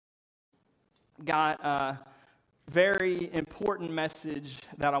got a very important message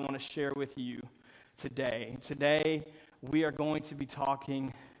that I want to share with you today. Today, we are going to be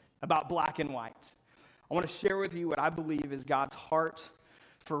talking about black and white. I want to share with you what I believe is God's heart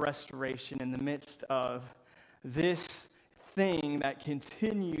for restoration in the midst of this thing that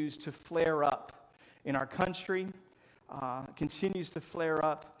continues to flare up in our country, continues to flare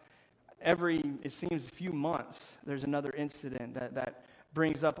up it seems, few months. There's another incident that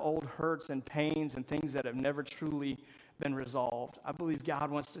brings up old hurts and pains and things that have never truly been resolved. I believe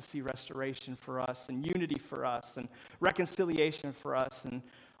God wants to see restoration for us and unity for us and reconciliation for us. And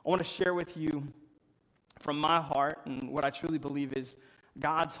I want to share with you from my heart and what I truly believe is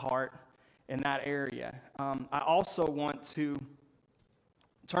God's heart in that area. I also want to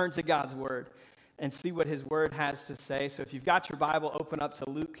turn to God's Word and see what His Word has to say. So if you've got your Bible, open up to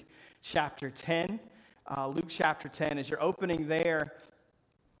Luke chapter 10. Luke chapter 10, as you're opening there,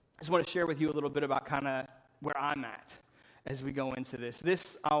 I just want to share with you a little bit about kind of where I'm at as we go into this.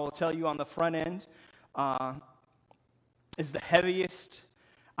 This, I will tell you on the front end, is the heaviest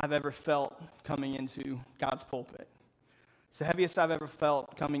I've ever felt coming into God's pulpit. It's the heaviest I've ever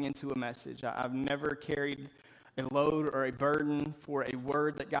felt coming into a message. I've never carried a load or a burden for a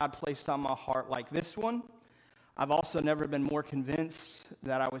word that God placed on my heart like this one. I've also never been more convinced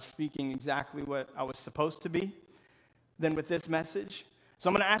that I was speaking exactly what I was supposed to be than with this message. So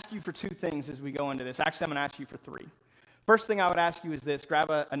I'm going to ask you for two things as we go into this. Actually, I'm going to ask you for three. First thing I would ask you is this. Grab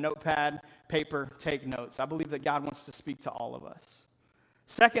a notepad, paper, take notes. I believe that God wants to speak to all of us.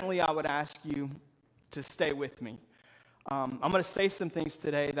 Secondly, I would ask you to stay with me. I'm going to say some things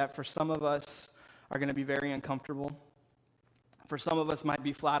today that for some of us are going to be very uncomfortable. For some of us might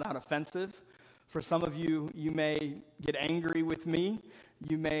be flat out offensive. For some of you, you may get angry with me.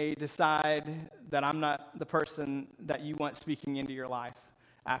 You may decide that I'm not the person that you want speaking into your life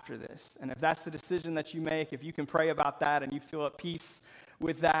after this. And if that's the decision that you make, if you can pray about that and you feel at peace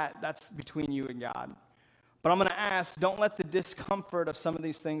with that, that's between you and God. But I'm going to ask, don't let the discomfort of some of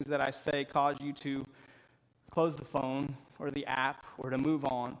these things that I say cause you to close the phone or the app or to move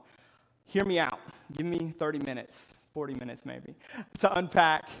on. Hear me out. Give me 30 minutes, 40 minutes maybe, to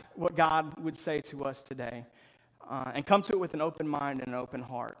unpack what God would say to us today. And come to it with an open mind and an open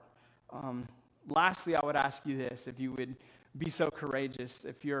heart. Lastly, I would ask you this, if you would be so courageous,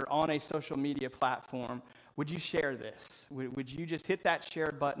 if you're on a social media platform, would you share this? Would you just hit that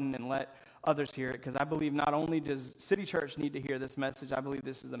share button and let others hear it? Because I believe not only does City Church need to hear this message, I believe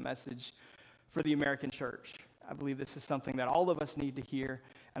this is a message for the American church. I believe this is something that all of us need to hear.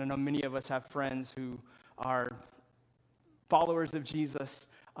 And I know many of us have friends who are followers of Jesus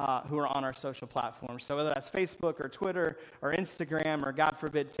who are on our social platforms. So whether that's Facebook or Twitter or Instagram or, God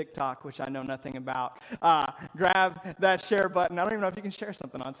forbid, TikTok, which I know nothing about, grab that share button. I don't even know if you can share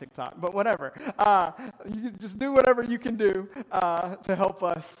something on TikTok, but whatever. You can just do whatever you can do to help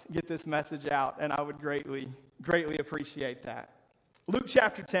us get this message out, and I would greatly, greatly appreciate that. Luke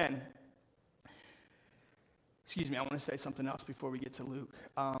chapter 10. Excuse me, I want to say something else before we get to Luke.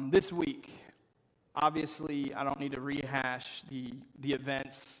 This week, obviously, I don't need to rehash the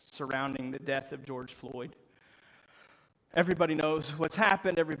events surrounding the death of George Floyd. Everybody knows what's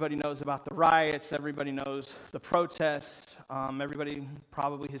happened. Everybody knows about the riots. Everybody knows the protests. Everybody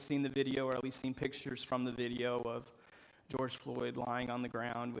probably has seen the video or at least seen pictures from the video of George Floyd lying on the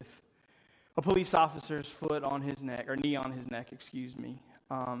ground with a police officer's foot on his neck, or knee on his neck,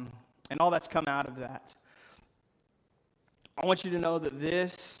 and all that's come out of that. I want you to know that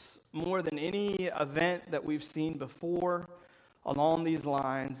this, more than any event that we've seen before along these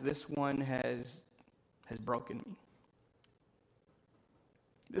lines, this one has broken me.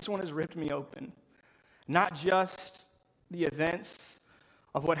 This one has ripped me open. Not just the events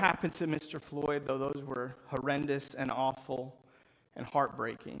of what happened to Mr. Floyd, though those were horrendous and awful and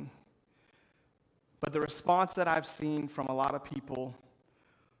heartbreaking, but the response that I've seen from a lot of people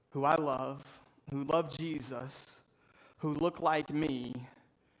who I love, who love Jesus, who look like me,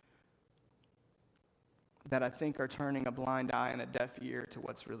 that I think are turning a blind eye and a deaf ear to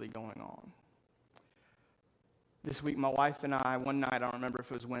what's really going on. This week, my wife and I, one night, I don't remember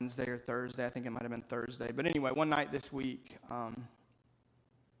if it was Wednesday or Thursday, I think it might have been Thursday, but anyway, one night this week,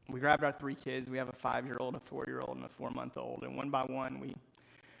 we grabbed our three kids. We have a 5-year-old, a 4-year-old, and a 4-month-old, and one by one, we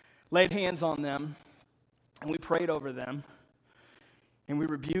laid hands on them, and we prayed over them, and we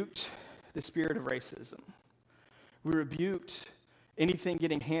rebuked the spirit of racism. We rebuked anything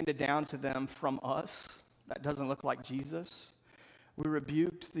getting handed down to them from us that doesn't look like Jesus. We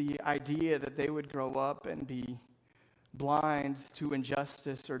rebuked the idea that they would grow up and be blind to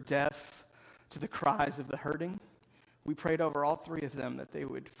injustice or deaf to the cries of the hurting. We prayed over all three of them that they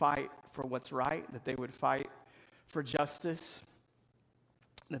would fight for what's right, that they would fight for justice,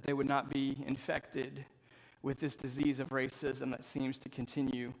 that they would not be infected with this disease of racism that seems to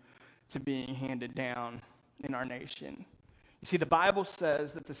continue to being handed down in our nation. You see, the Bible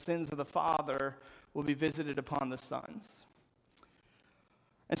says that the sins of the father will be visited upon the sons.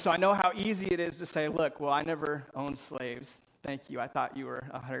 And so I know how easy it is to say, look, well, I never owned slaves. Thank you. I thought you were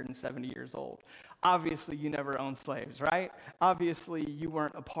 170 years old. Obviously, you never owned slaves, right? Obviously, you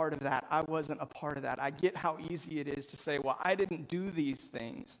weren't a part of that. I wasn't a part of that. I get how easy it is to say, well, I didn't do these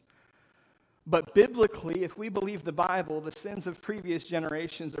things. But biblically, if we believe the Bible, the sins of previous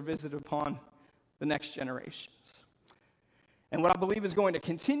generations are visited upon the next generations. And what I believe is going to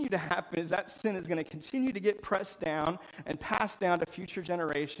continue to happen is that sin is going to continue to get pressed down and passed down to future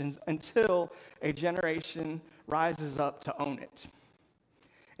generations until a generation rises up to own it.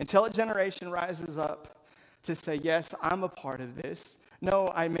 Until a generation rises up to say, yes, I'm a part of this.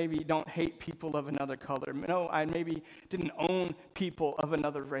 No, I maybe don't hate people of another color. No, I maybe didn't own people of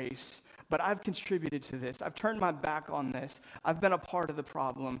another race. But I've contributed to this. I've turned my back on this. I've been a part of the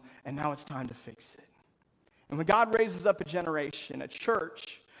problem, and now it's time to fix it. And when God raises up a generation, a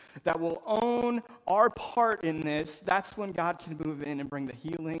church that will own our part in this, that's when God can move in and bring the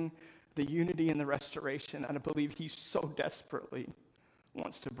healing, the unity, and the restoration that I believe he so desperately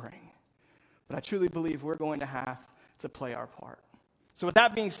wants to bring. But I truly believe we're going to have to play our part. So with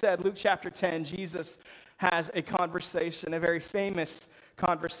that being said, Luke chapter 10, Jesus has a conversation, a very famous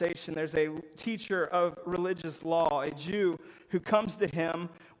conversation. There's a teacher of religious law, a Jew, who comes to him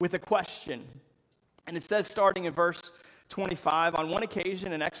with a question. And it says, starting in verse 25, on one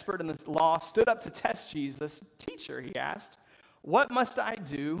occasion, an expert in the law stood up to test Jesus. Teacher, he asked, what must I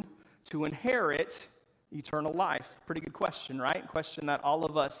do to inherit eternal life? Pretty good question, right? Question that all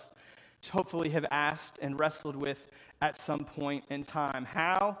of us hopefully have asked and wrestled with at some point in time.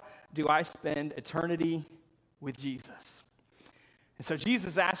 How do I spend eternity with Jesus? And so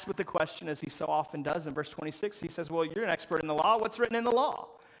Jesus asked with the question, as he so often does in verse 26, he says, well, you're an expert in the law. What's written in the law?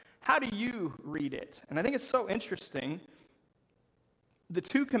 How do you read it? And I think it's so interesting, the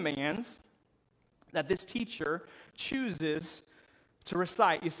two commands that this teacher chooses to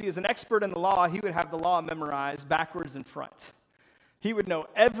recite. You see, as an expert in the law, he would have the law memorized backwards and front. He would know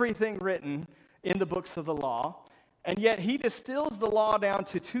everything written in the books of the law, and yet he distills the law down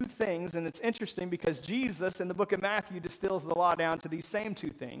to two things, and it's interesting because Jesus in the book of Matthew distills the law down to these same two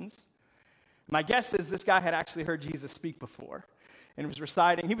things. My guess is this guy had actually heard Jesus speak before and was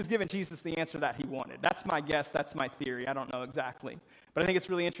reciting. He was giving Jesus the answer that he wanted. That's my guess. That's my theory. I don't know exactly. But I think it's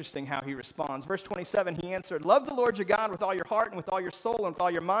really interesting how he responds. Verse 27, he answered, love the Lord your God with all your heart and with all your soul and with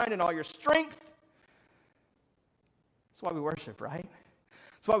all your mind and all your strength. That's why we worship, right?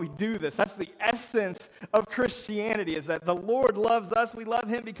 That's why we do this. That's the essence of Christianity, is that the Lord loves us. We love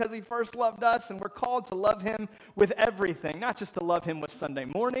him because he first loved us, and we're called to love him with everything, not just to love him with Sunday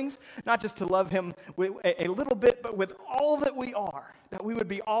mornings, not just to love him with a little bit, but with all that we are, that we would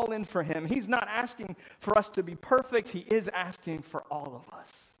be all in for him. He's not asking for us to be perfect. He is asking for all of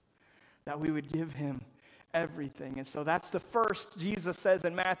us, that we would give him everything. And so that's the first, Jesus says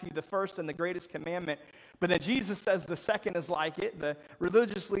in Matthew, the first and the greatest commandment. But then Jesus says the second is like it. The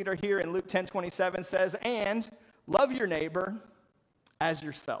religious leader here in Luke 10:27 says, and love your neighbor as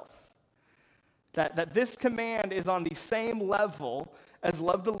yourself. That this command is on the same level as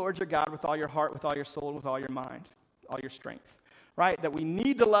love the Lord your God with all your heart, with all your soul, and with all your mind, all your strength. Right? That we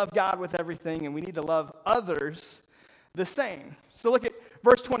need to love God with everything, and we need to love others the same. So look at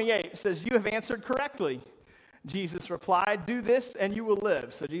verse 28. It says, you have answered correctly. Jesus replied, do this and you will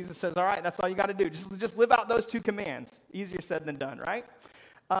live. So Jesus says, all right, that's all you got to do. Just live out those two commands. Easier said than done, right?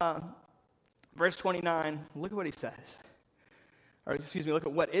 Verse 29, look at what he says. Or excuse me, look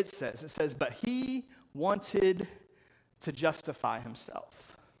at what it says. It says, but he wanted to justify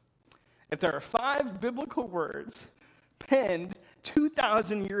himself. If there are 5 biblical words penned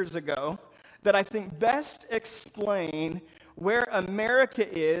 2,000 years ago that I think best explain where America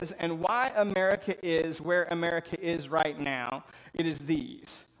is and why America is where America is right now, it is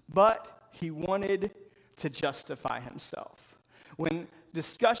these. But he wanted to justify himself. When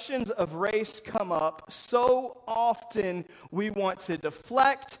discussions of race come up, so often we want to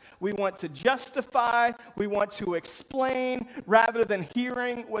deflect, we want to justify, we want to explain, rather than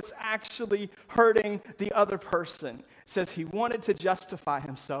hearing what's actually hurting the other person. It says he wanted to justify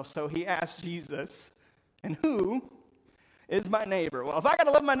himself, so he asked Jesus, and who is my neighbor? Well, if I got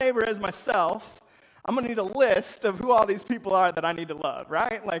to love my neighbor as myself, I'm going to need a list of who all these people are that I need to love,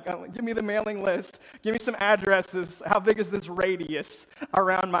 right? Like, give me the mailing list. Give me some addresses. How big is this radius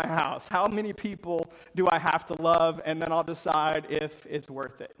around my house? How many people do I have to love? And then I'll decide if it's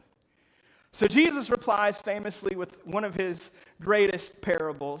worth it. So Jesus replies famously with one of his greatest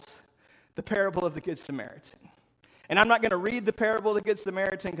parables, the parable of the Good Samaritan. And I'm not going to read the parable of the Good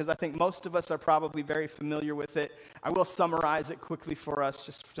Samaritan because I think most of us are probably very familiar with it. I will summarize it quickly for us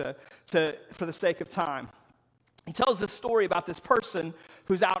just for the sake of time. He tells this story about this person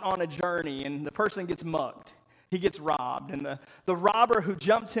who's out on a journey, and the person gets mugged. He gets robbed, and the robber who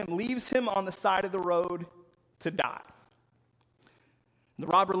jumped him leaves him on the side of the road to die. The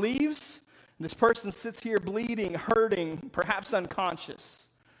robber leaves, and this person sits here bleeding, hurting, perhaps unconscious,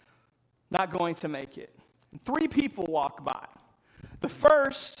 not going to make it. 3 people walk by. The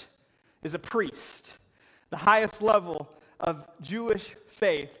first is a priest, the highest level of Jewish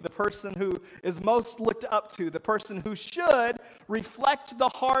faith, the person who is most looked up to, the person who should reflect the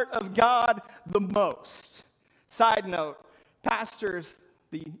heart of God the most. Side note, pastors,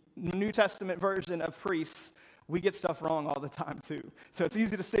 the New Testament version of priests, we get stuff wrong all the time too. So it's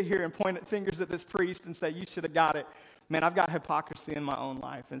easy to sit here and point fingers at this priest and say, you should have got it. Man, I've got hypocrisy in my own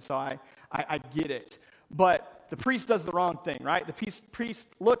life, and so I get it. But the priest does the wrong thing, right? The priest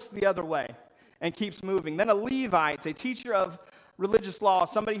looks the other way and keeps moving. Then a Levite, a teacher of religious law,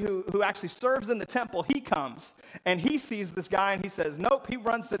 somebody who actually serves in the temple, he comes and he sees this guy and he says, nope, he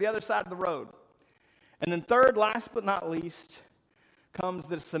runs to the other side of the road. And then third, last but not least, comes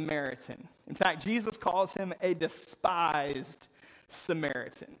the Samaritan. In fact, Jesus calls him a despised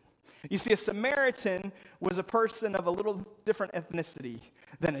Samaritan. You see, a Samaritan was a person of a little different ethnicity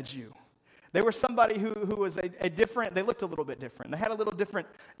than a Jew. They were somebody who was a different, they looked a little bit different. They had a little different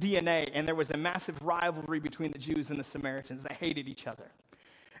DNA, and there was a massive rivalry between the Jews and the Samaritans. They hated each other.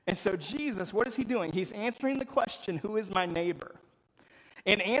 And so Jesus, what is he doing? He's answering the question, who is my neighbor?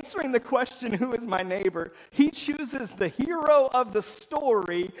 In answering the question, who is my neighbor, he chooses the hero of the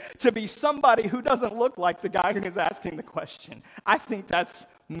story to be somebody who doesn't look like the guy who is asking the question. I think that's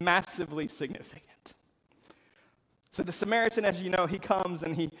massively significant. So the Samaritan, as you know, he comes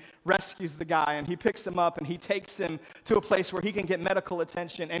and he rescues the guy and he picks him up and he takes him to a place where he can get medical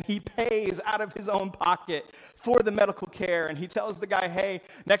attention, and he pays out of his own pocket for the medical care. And he tells the guy, hey,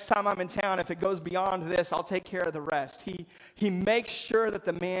 next time I'm in town, if it goes beyond this, I'll take care of the rest. He makes sure that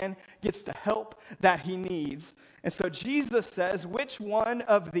the man gets the help that he needs. And so Jesus says, which one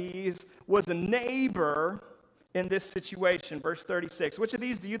of these was a neighbor in this situation? Verse 36, which of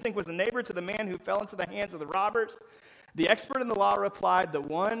these do you think was a neighbor to the man who fell into the hands of the robbers? The expert in the law replied, the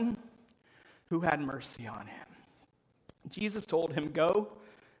one who had mercy on him. Jesus told him, go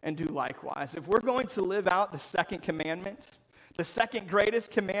and do likewise. If we're going to live out the second commandment, the second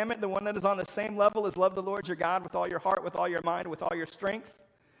greatest commandment, the one that is on the same level as love the Lord your God with all your heart, with all your mind, with all your strength,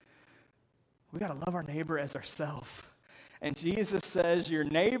 we got to love our neighbor as ourselves. And Jesus says, your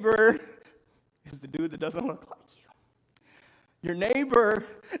neighbor is the dude that doesn't look like you. Your neighbor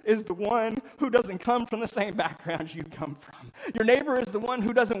is the one who doesn't come from the same background you come from. Your neighbor is the one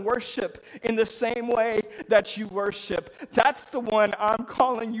who doesn't worship in the same way that you worship. That's the one I'm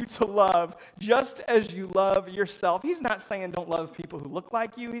calling you to love, just as you love yourself. He's not saying don't love people who look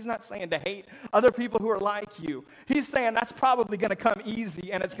like you. He's not saying to hate other people who are like you. He's saying that's probably going to come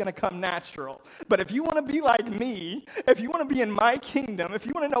easy and it's going to come natural. But if you want to be like me, if you want to be in my kingdom, if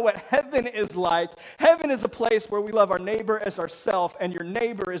you want to know what heaven is like, heaven is a place where we love our neighbor as ourselves, and your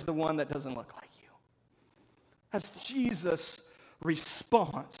neighbor is the one that doesn't look like you. That's Jesus'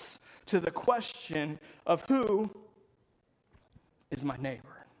 response to the question of who is my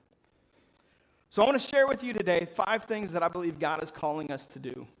neighbor. So I want to share with you today 5 things that I believe God is calling us to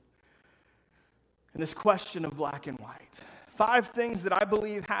do in this question of black and white. 5 things that I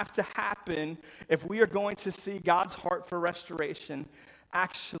believe have to happen if we are going to see God's heart for restoration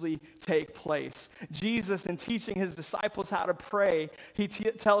actually take place. Jesus, in teaching his disciples how to pray, he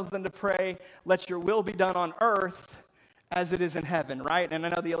tells them to pray, let your will be done on earth as it is in heaven, right? And I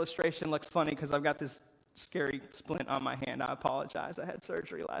know the illustration looks funny because I've got this scary splint on my hand. I apologize. I had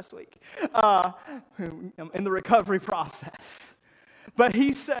surgery last week. I'm in the recovery process. But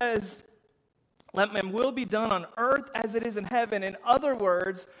he says, let my will be done on earth as it is in heaven. In other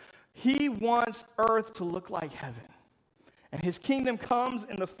words, he wants earth to look like heaven. And his kingdom comes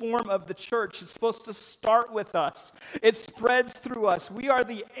in the form of the church. It's supposed to start with us. It spreads through us. We are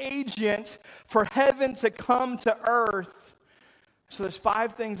the agent for heaven to come to earth. So there's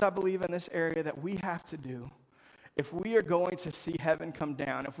 5 things I believe in this area that we have to do if we are going to see heaven come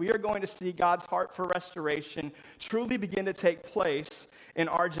down, if we are going to see God's heart for restoration truly begin to take place in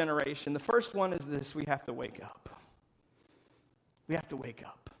our generation. The first one is this: we have to wake up. We have to wake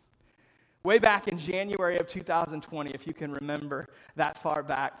up. Way back in January of 2020, if you can remember that far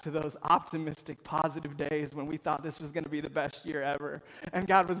back to those optimistic, positive days when we thought this was going to be the best year ever, and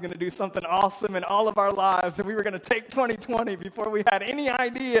God was going to do something awesome in all of our lives, and we were going to take 2020 before we had any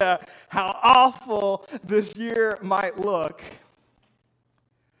idea how awful this year might look.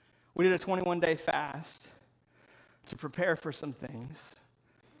 We did a 21-day fast to prepare for some things.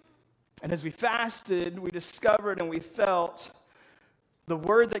 And as we fasted, we discovered and we felt the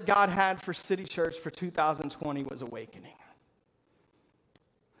word that God had for City Church for 2020 was awakening.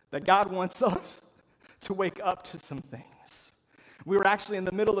 That God wants us to wake up to some things. We were actually in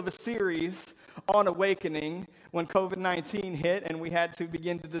the middle of a series on awakening when COVID-19 hit, and we had to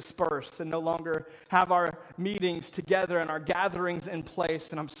begin to disperse and no longer have our meetings together and our gatherings in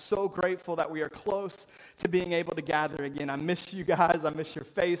place. And I'm so grateful that we are close to being able to gather again. I miss you guys. I miss your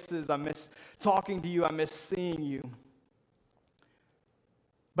faces. I miss talking to you. I miss seeing you.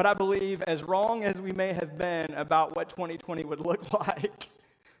 But I believe, as wrong as we may have been about what 2020 would look like,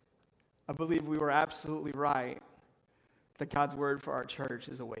 I believe we were absolutely right that God's word for our church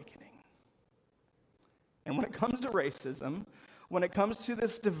is awakening. And when it comes to racism, when it comes to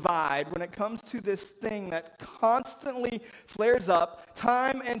this divide, when it comes to this thing that constantly flares up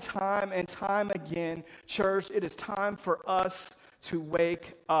time and time and time again, church, it is time for us to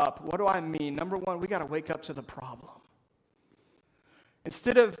wake up. What do I mean? Number one, we got to wake up to the problem.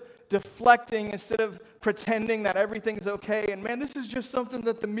 Instead of deflecting, instead of pretending that everything's okay, and man, this is just something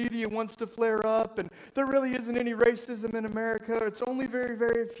that the media wants to flare up, and there really isn't any racism in America, it's only very,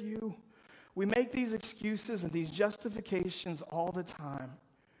 very few. We make these excuses and these justifications all the time.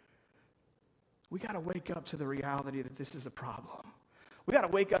 We got to wake up to the reality that this is a problem. We got to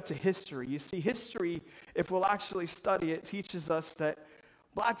wake up to history. You see, history, if we'll actually study it, teaches us that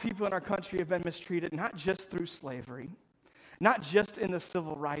black people in our country have been mistreated not just through slavery, not just in the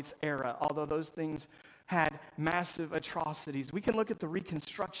civil rights era, although those things had massive atrocities. We can look at the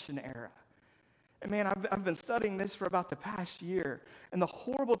Reconstruction era. And man, I've been studying this for about the past year. And the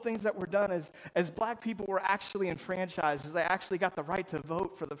horrible things that were done as black people were actually enfranchised, as they actually got the right to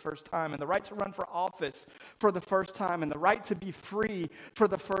vote for the first time, and the right to run for office for the first time, and the right to be free for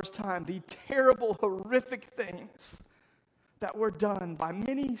the first time. The terrible, horrific things that were done by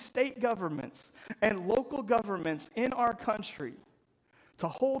many state governments and local governments in our country to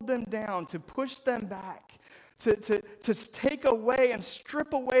hold them down, to push them back, to take away and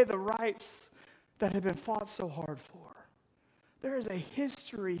strip away the rights that have been fought so hard for. There is a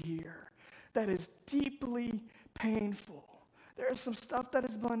history here that is deeply painful. There is some stuff that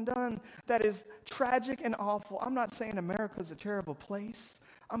has been done that is tragic and awful. I'm not saying America is a terrible place.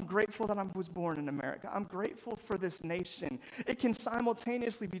 I'm grateful that I was born in America. I'm grateful for this nation. It can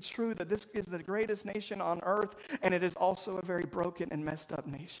simultaneously be true that this is the greatest nation on earth, and it is also a very broken and messed up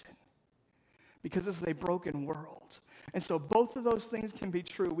nation, because this is a broken world. And so both of those things can be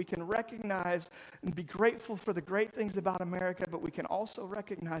true. We can recognize and be grateful for the great things about America, but we can also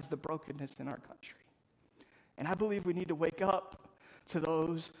recognize the brokenness in our country. And I believe we need to wake up to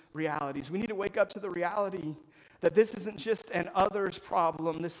those realities. We need to wake up to the reality that this isn't just an others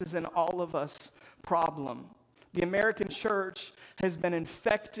problem, this is an all of us problem. The American church has been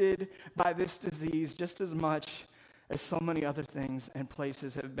infected by this disease just as much as so many other things and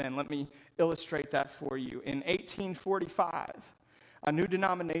places have been. Let me illustrate that for you. In 1845, a new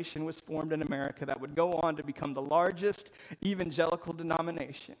denomination was formed in America that would go on to become the largest evangelical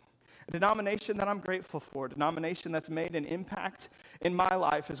denomination. A denomination that I'm grateful for, a denomination that's made an impact in my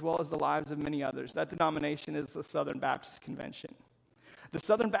life as well as the lives of many others. That denomination is the Southern Baptist Convention. The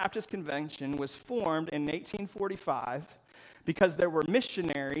Southern Baptist Convention was formed in 1845 because there were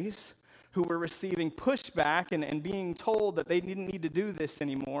missionaries who were receiving pushback and being told that they didn't need to do this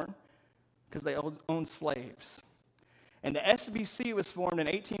anymore because they owned slaves. And the SBC was formed in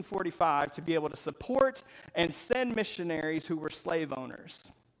 1845 to be able to support and send missionaries who were slave owners.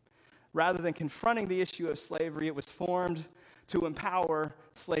 Rather than confronting the issue of slavery, it was formed to empower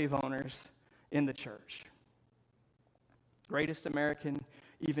slave owners in the church. Greatest American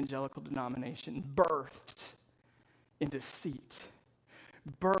evangelical denomination, birthed in deceit,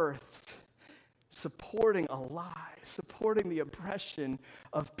 birthed supporting a lie, supporting the oppression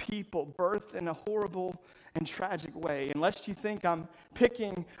of people, birthed in a horrible and tragic way. Unless you think I'm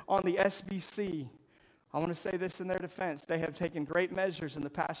picking on the SBC, I want to say this in their defense. They have taken great measures in the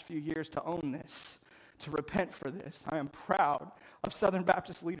past few years to own this, to repent for this. I am proud of Southern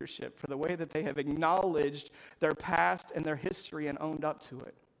Baptist leadership for the way that they have acknowledged their past and their history and owned up to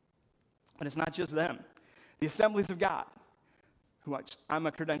it. But it's not just them. The Assemblies of God, I'm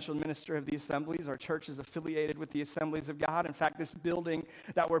a credentialed minister of the Assemblies. Our church is affiliated with the Assemblies of God. In fact, this building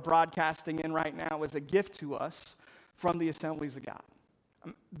that we're broadcasting in right now is a gift to us from the Assemblies of God.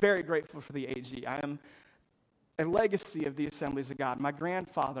 I'm very grateful for the AG. I am a legacy of the Assemblies of God. My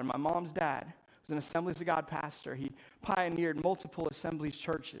grandfather, my mom's dad, was an Assemblies of God pastor. He pioneered multiple Assemblies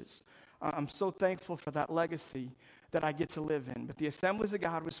churches. I'm so thankful for that legacy that I get to live in. But the Assemblies of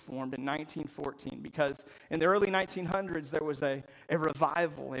God was formed in 1914 because in the early 1900s, there was a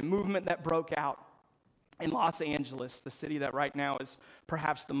revival, a movement that broke out in Los Angeles, the city that right now is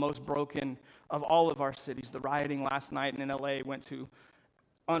perhaps the most broken of all of our cities. The rioting last night in LA went to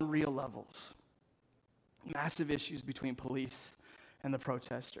unreal levels. Massive issues between police and the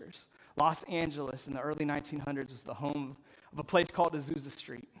protesters. Los Angeles in the early 1900s was the home of a place called Azusa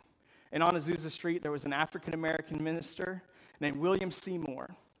Street. And on Azusa Street, there was an African-American minister named William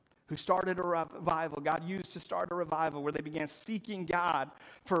Seymour who started a revival. God used to start a revival where they began seeking God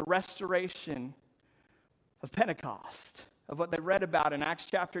for restoration of Pentecost, of what they read about in Acts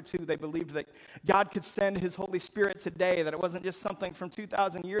chapter 2. They believed that God could send his Holy Spirit today, that it wasn't just something from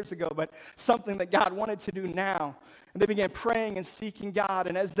 2,000 years ago, but something that God wanted to do now. And they began praying and seeking God,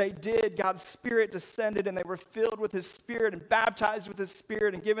 and as they did, God's Spirit descended, and they were filled with his Spirit and baptized with his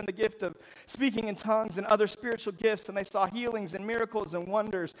Spirit and given the gift of speaking in tongues and other spiritual gifts, and they saw healings and miracles and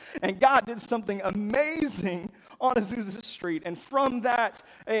wonders, and God did something amazing on Azusa Street, and from that,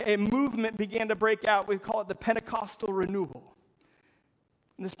 a movement began to break out. We call it the Pentecostal renewal.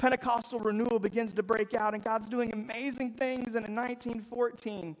 And this Pentecostal renewal begins to break out, and God's doing amazing things, and in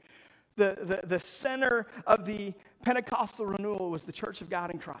 1914, the center of the Pentecostal renewal was the Church of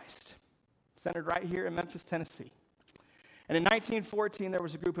God in Christ, centered right here in Memphis, Tennessee. And in 1914, there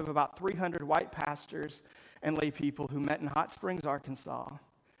was a group of about 300 white pastors and lay people who met in Hot Springs, Arkansas.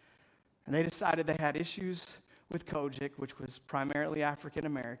 And they decided they had issues with Kojic, which was primarily African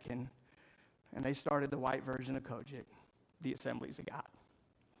American, and they started the white version of Kojic, the Assemblies of God.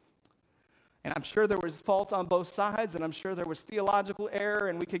 And I'm sure there was fault on both sides, and I'm sure there was theological error,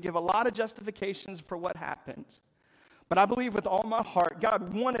 and we could give a lot of justifications for what happened. But I believe with all my heart,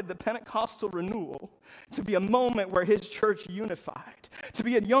 God wanted the Pentecostal renewal to be a moment where his church unified, to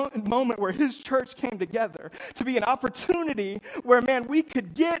be a moment where his church came together, to be an opportunity where, man, we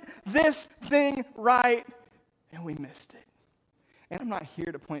could get this thing right, and we missed it. And I'm not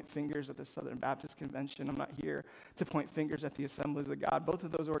here to point fingers at the Southern Baptist Convention. I'm not here to point fingers at the Assemblies of God. Both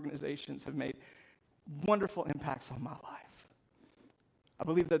of those organizations have made wonderful impacts on my life. I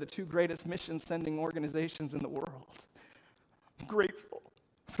believe they're the two greatest mission-sending organizations in the world. I'm grateful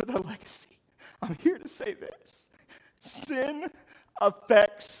for their legacy. I'm here to say this. Sin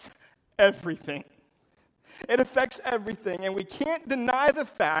affects everything. It affects everything, and we can't deny the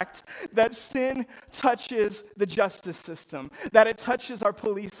fact that sin touches the justice system, that it touches our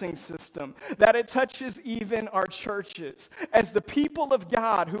policing system, that it touches even our churches. As the people of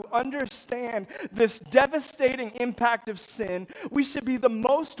God who understand this devastating impact of sin, we should be the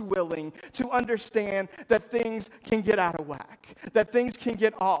most willing to understand that things can get out of whack, that things can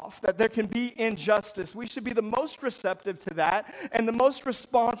get off, that there can be injustice. We should be the most receptive to that and the most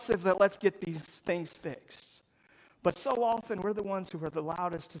responsive that let's get these things fixed. But so often, we're the ones who are the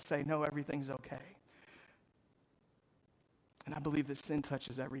loudest to say, no, everything's okay. And I believe that sin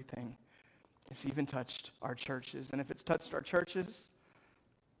touches everything. It's even touched our churches. And if it's touched our churches,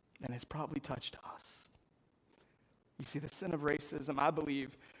 then it's probably touched us. You see, the sin of racism, I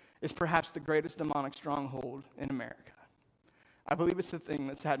believe, is perhaps the greatest demonic stronghold in America. I believe it's the thing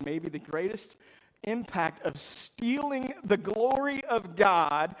that's had maybe the greatest impact of stealing the glory of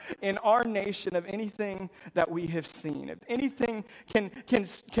God in our nation of anything that we have seen. If anything can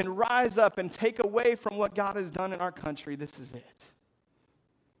rise up and take away from what God has done in our country, this is it.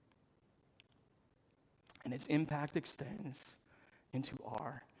 And its impact extends into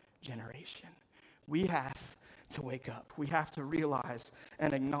our generation. We have to wake up. We have to realize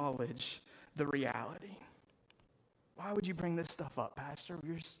and acknowledge the reality. Why would you bring this stuff up, Pastor?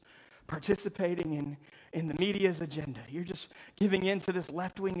 You're just participating in the media's agenda. You're just giving in to this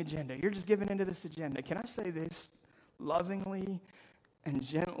left-wing agenda. You're just giving into this agenda. Can I say this lovingly and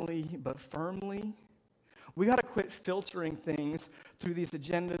gently but firmly? We got to quit filtering things through these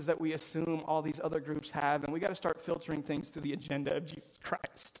agendas that we assume all these other groups have, and we got to start filtering things through the agenda of Jesus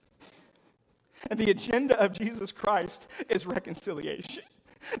Christ. And the agenda of Jesus Christ is reconciliation.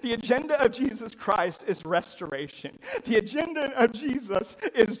 The agenda of Jesus Christ is restoration. The agenda of Jesus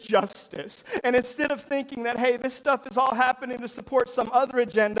is justice. And instead of thinking that, hey, this stuff is all happening to support some other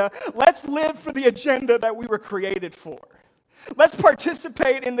agenda, let's live for the agenda that we were created for. Let's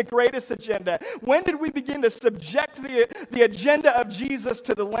participate in the greatest agenda. When did we begin to subject the agenda of Jesus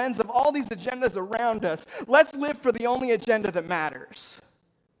to the lens of all these agendas around us? Let's live for the only agenda that matters.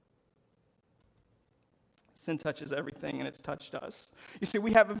 Sin touches everything, and it's touched us. You see,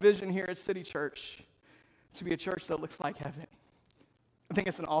 we have a vision here at City Church to be a church that looks like heaven. I think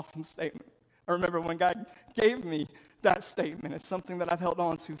it's an awesome statement. I remember when God gave me that statement. It's something that I've held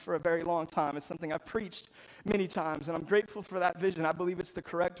on to for a very long time. It's something I've preached many times, and I'm grateful for that vision. I believe it's the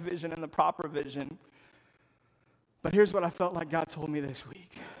correct vision and the proper vision. But here's what I felt like God told me this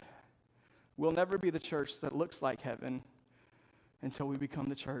week. We'll never be the church that looks like heaven until we become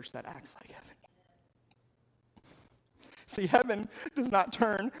the church that acts like heaven. See, heaven does not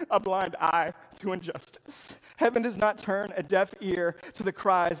turn a blind eye to injustice. Heaven does not turn a deaf ear to the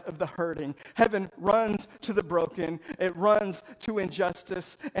cries of the hurting. Heaven runs to the broken. It runs to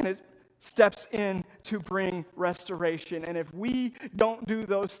injustice, and it steps in to bring restoration. And if we don't do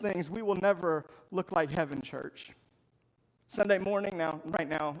those things, we will never look like heaven, church. Sunday morning, right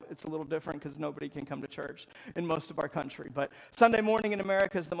now, it's a little different because nobody can come to church in most of our country. But Sunday morning in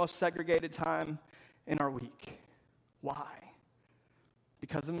America is the most segregated time in our week. Why?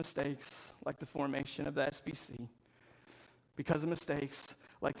 Because of mistakes like the formation of the SBC, because of mistakes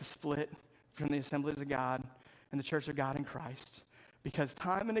like the split from the Assemblies of God and the Church of God in Christ. Because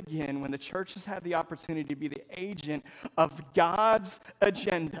time and again, when the church has had the opportunity to be the agent of God's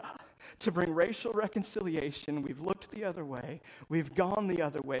agenda to bring racial reconciliation, we've looked the other way, we've gone the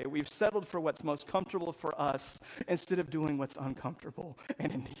other way, we've settled for what's most comfortable for us instead of doing what's uncomfortable,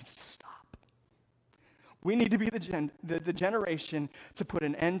 and it needs to stop. We need to be the generation to put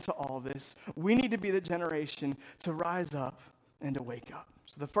an end to all this. We need to be the generation to rise up and to wake up.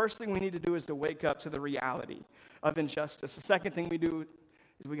 So the first thing we need to do is to wake up to the reality of injustice. The second thing we do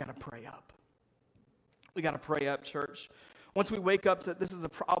is we got to pray up. We got to pray up, church. Once we wake up to this is a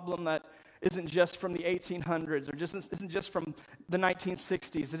problem that isn't just from the 1800s or isn't just from the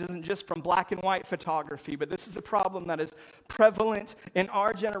 1960s. It isn't just from black and white photography, but this is a problem that is prevalent in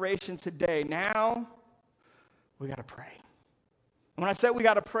our generation today. Now, we got to pray. And when I say we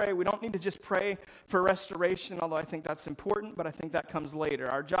got to pray, we don't need to just pray for restoration, although I think that's important, but I think that comes later.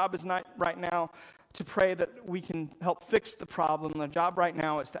 Our job is not right now to pray that we can help fix the problem. The job right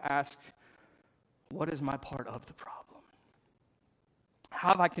now is to ask, what is my part of the problem? How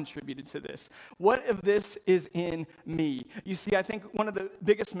have I contributed to this? What of this is in me? You see, I think one of the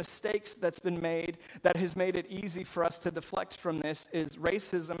biggest mistakes that's been made that has made it easy for us to deflect from this is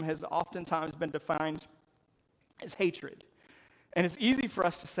racism has oftentimes been defined as hatred. And it's easy for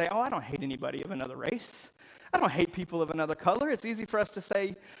us to say, oh, I don't hate anybody of another race. I don't hate people of another color. It's easy for us to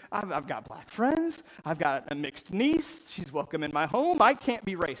say, I've got black friends. I've got a mixed niece. She's welcome in my home. I can't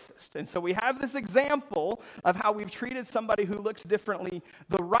be racist. And so we have this example of how we've treated somebody who looks differently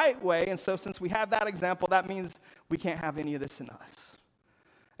the right way. And so since we have that example, that means we can't have any of this in us.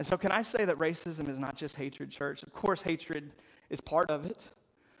 And so can I say that racism is not just hatred, church? Of course, hatred is part of it.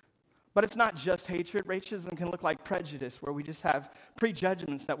 But it's not just hatred. Racism can look like prejudice, where we just have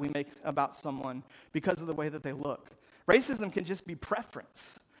prejudgments that we make about someone because of the way that they look. Racism can just be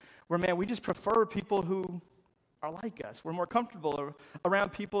preference, where, man, we just prefer people who are like us. We're more comfortable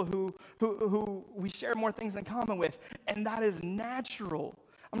around people who we share more things in common with, and that is natural.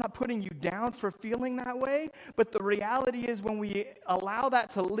 I'm not putting you down for feeling that way, but the reality is when we allow that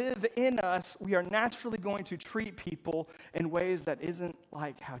to live in us, we are naturally going to treat people in ways that isn't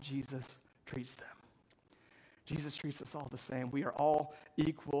like how Jesus treats them. Jesus treats us all the same. We are all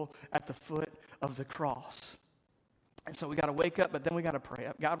equal at the foot of the cross. And so we got to wake up, but then we got to pray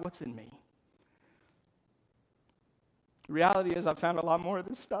up. God, what's in me? The reality is I've found a lot more of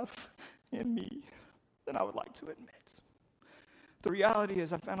this stuff in me than I would like to admit. The reality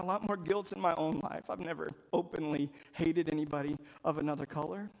is I found a lot more guilt in my own life. I've never openly hated anybody of another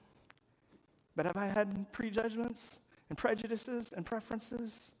color. But have I had prejudgments and prejudices and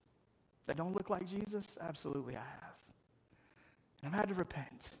preferences that don't look like Jesus? Absolutely I have. And I've had to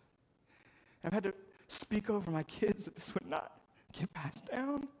repent. I've had to speak over my kids that this would not get passed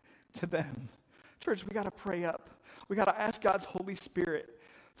down to them. Church, we got to pray up. We got to ask God's Holy Spirit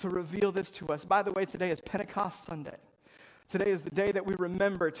to reveal this to us. By the way, today is Pentecost Sunday. Today is the day that we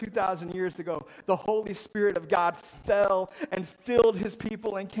remember 2,000 years ago, the Holy Spirit of God fell and filled his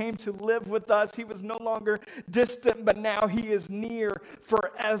people and came to live with us. He was no longer distant, but now he is near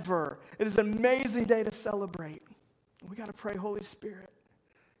forever. It is an amazing day to celebrate. We got to pray, Holy Spirit,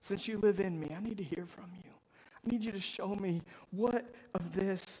 since you live in me, I need to hear from you. I need you to show me what of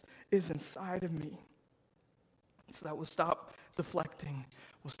this is inside of me so that we'll stop deflecting.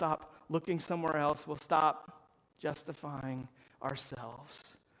 We'll stop looking somewhere else. We'll stop justifying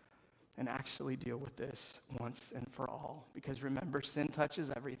ourselves, and actually deal with this once and for all. Because remember, sin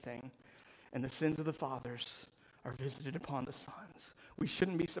touches everything, and the sins of the fathers are visited upon the sons. We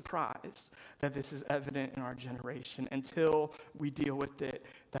shouldn't be surprised that this is evident in our generation. Until we deal with it,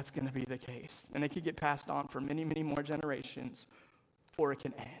 that's going to be the case. And it could get passed on for many, many more generations before it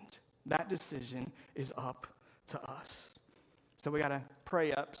can end. That decision is up to us. So we got to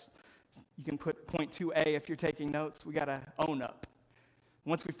pray up. You can put point 2A if you're taking notes. We got to own up.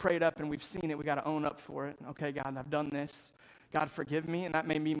 Once we've prayed up and we've seen it, we got to own up for it. Okay, God, I've done this. God, forgive me. And that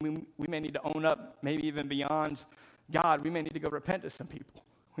may mean we may need to own up, maybe even beyond God. We may need to go repent to some people.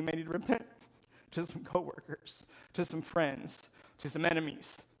 We may need to repent to some coworkers, to some friends, to some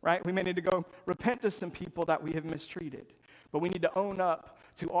enemies, right? We may need to go repent to some people that we have mistreated. But we need to own up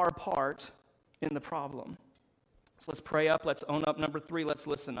to our part in the problem. So let's pray up. Let's own up. Number 3, let's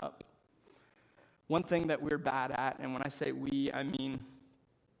listen up. One thing that we're bad at, and when I say we, I mean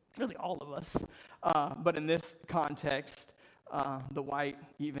really all of us, but in this context, the white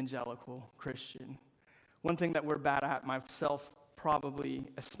evangelical Christian. One thing that we're bad at, myself probably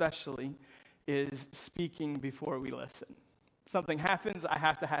especially, is speaking before we listen. Something happens, I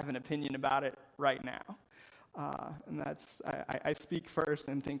have to have an opinion about it right now. And that's, I speak first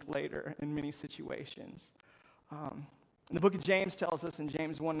and think later in many situations. And the book of James tells us in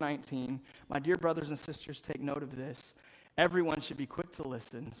James 1:19, my dear brothers and sisters, take note of this. Everyone should be quick to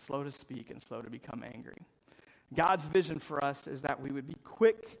listen, slow to speak, and slow to become angry. God's vision for us is that we would be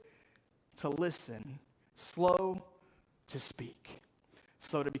quick to listen, slow to speak,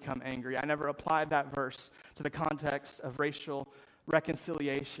 slow to become angry. I never applied that verse to the context of racial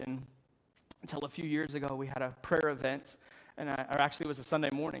reconciliation until a few years ago. We had a prayer event, or actually it was a Sunday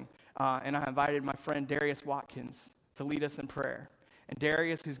morning, and I invited my friend Darius Watkins to lead us in prayer. And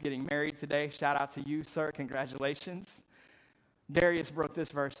Darius, who's getting married today, shout out to you, sir, congratulations. Darius broke this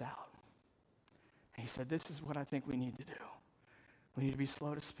verse out. And he said, this is what I think we need to do. We need to be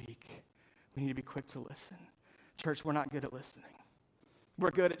slow to speak. We need to be quick to listen. Church, we're not good at listening.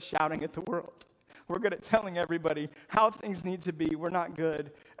 We're good at shouting at the world. We're good at telling everybody how things need to be. We're not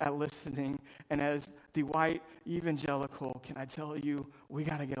good at listening. And as the white evangelical, can I tell you, we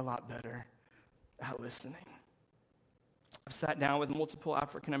got to get a lot better at listening. I've sat down with multiple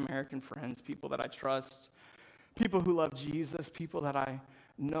African-American friends, people that I trust, people who love Jesus, people that I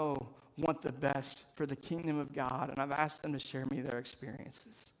know want the best for the kingdom of God, and I've asked them to share me their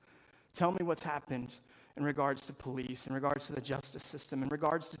experiences. Tell me what's happened in regards to police, in regards to the justice system, in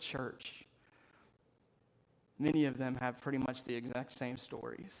regards to church. Many of them have pretty much the exact same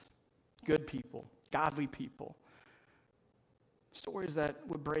stories. Good people, godly people. Stories that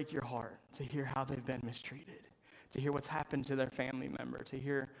would break your heart to hear how they've been mistreated, to hear what's happened to their family member, to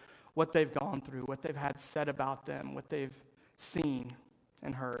hear what they've gone through, what they've had said about them, what they've seen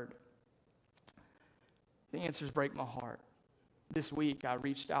and heard. The answers break my heart. This week, I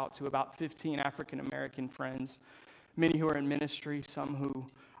reached out to about 15 African-American friends, many who are in ministry, some who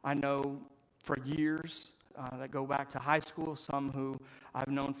I know for years, that go back to high school, some who I've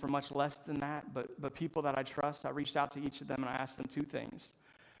known for much less than that, but people that I trust. I reached out to each of them and I asked them 2 things.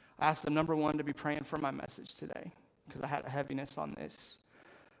 I asked them, number 1, to be praying for my message today, because I had a heaviness on this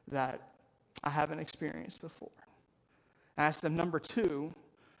that I haven't experienced before. I asked them, number 2,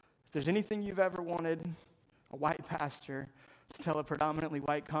 if there's anything you've ever wanted a white pastor to tell a predominantly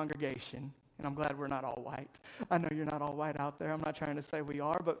white congregation, and I'm glad we're not all white. I know you're not all white out there. I'm not trying to say we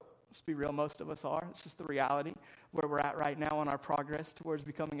are, but let's be real, most of us are. It's just the reality where we're at right now on our progress towards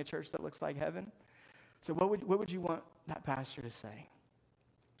becoming a church that looks like heaven. So what would you want that pastor to say?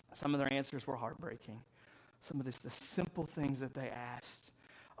 Some of their answers were heartbreaking. Some of the simple things that they asked.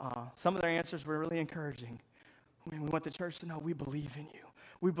 Some of their answers were really encouraging. I mean, we want the church to know we believe in you.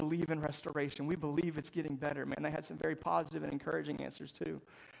 We believe in restoration. We believe it's getting better. Man, they had some very positive and encouraging answers too.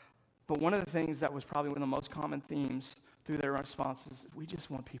 But one of the things that was probably one of the most common themes through their responses, we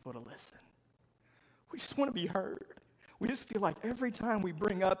just want people to listen. We just want to be heard. We just feel like every time we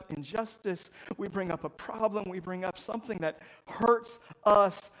bring up injustice, we bring up a problem, we bring up something that hurts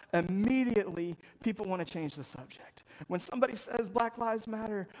us, immediately people want to change the subject. When somebody says Black Lives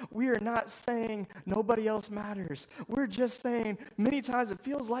Matter, we are not saying nobody else matters. We're just saying many times it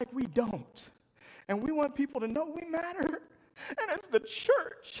feels like we don't. And we want people to know we matter. And as the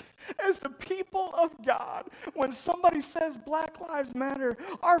church, as the people of God, when somebody says Black Lives Matter,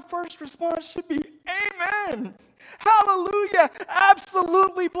 our first response should be, amen. Hallelujah.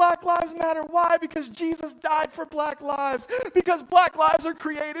 Absolutely, Black Lives Matter. Why? Because Jesus died for Black lives. Because Black lives are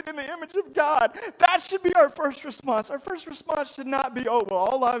created in the image of God. That should be our first response. Our first response should not be, oh, well,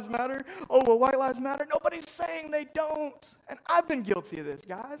 all lives matter. Oh, well, white lives matter. Nobody's saying they don't. And I've been guilty of this,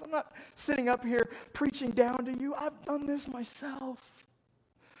 guys. I'm not sitting up here preaching down to you. I've done this myself.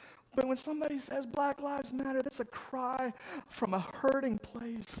 But when somebody says Black Lives Matter, that's a cry from a hurting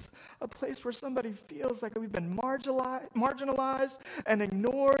place, a place where somebody feels like we've been marginalized and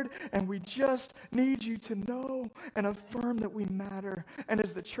ignored, and we just need you to know and affirm that we matter. And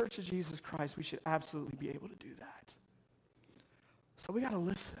as the Church of Jesus Christ, we should absolutely be able to do that. So we got to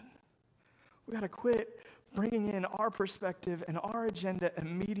listen. We got to quit bringing in our perspective and our agenda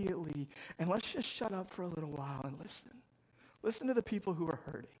immediately, and let's just shut up for a little while and listen. Listen to the people who are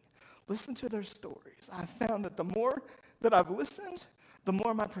hurting. Listen to their stories. I've found that the more that I've listened, the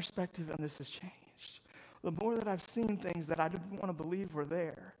more my perspective on this has changed. The more that I've seen things that I didn't want to believe were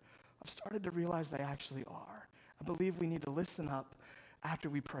there, I've started to realize they actually are. I believe we need to listen up after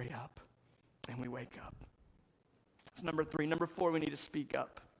we pray up and we wake up. That's number 3. Number 4, we need to speak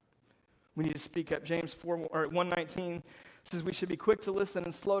up. We need to speak up. James 1:19 says we should be quick to listen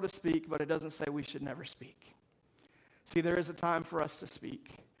and slow to speak, but it doesn't say we should never speak. See, there is a time for us to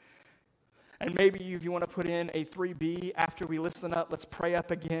speak. And maybe if you want to put in a 3B after we listen up, let's pray up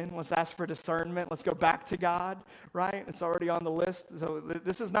again. Let's ask for discernment. Let's go back to God, right? It's already on the list. So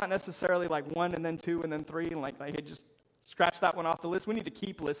this is not necessarily like 1 and then 2 and then 3 and like hey, just scratch that one off the list. We need to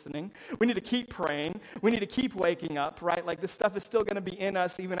keep listening. We need to keep praying. We need to keep waking up, right? Like this stuff is still going to be in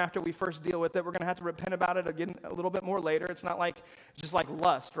us even after we first deal with it. We're going to have to repent about it again a little bit more later. It's not like just like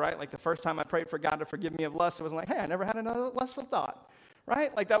lust, right? Like the first time I prayed for God to forgive me of lust, it wasn't like, hey, I never had another lustful thought,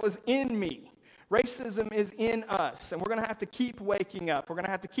 right? Like that was in me. Racism is in us, and we're going to have to keep waking up. We're going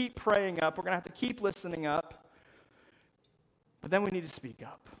to have to keep praying up. We're going to have to keep listening up. But then we need to speak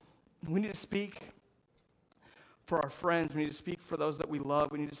up. We need to speak for our friends. We need to speak for those that we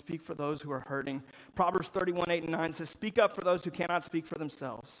love. We need to speak for those who are hurting. Proverbs 31:8-9 says, speak up for those who cannot speak for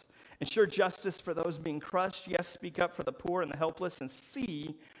themselves. Ensure justice for those being crushed. Yes, speak up for the poor and the helpless, and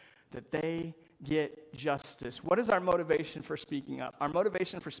see that they get justice. What is our motivation for speaking up? Our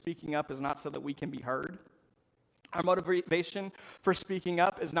motivation for speaking up is not so that we can be heard. Our motivation for speaking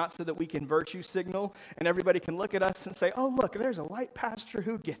up is not so that we can virtue signal and everybody can look at us and say, oh, look, there's a white pastor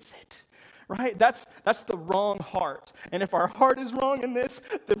who gets it. Right? That's the wrong heart. And if our heart is wrong in this,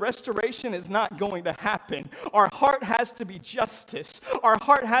 the restoration is not going to happen. Our heart has to be justice. Our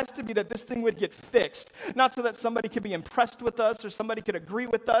heart has to be that this thing would get fixed. Not so that somebody could be impressed with us or somebody could agree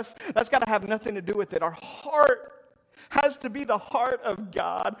with us. That's got to have nothing to do with it. Our heart has to be the heart of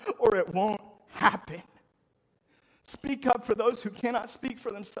God or it won't happen. Speak up for those who cannot speak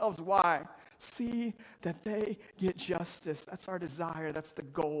for themselves. Why? See that they get justice. That's our desire. That's the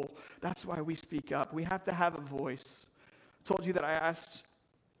goal. That's why we speak up. We have to have a voice. I told you that I asked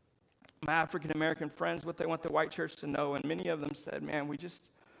my African-American friends what they want the white church to know, and many of them said, man, we just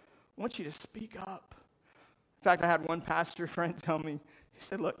want you to speak up. In fact, I had one pastor friend tell me, he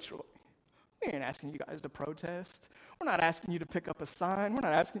said, look, Troy, we ain't asking you guys to protest. We're not asking you to pick up a sign. We're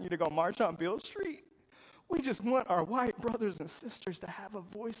not asking you to go march on Beale Street. We just want our white brothers and sisters to have a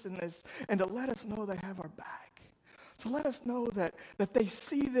voice in this and to let us know they have our back. To let us know that they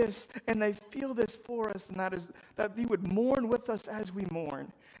see this and they feel this for us, and that is that you would mourn with us as we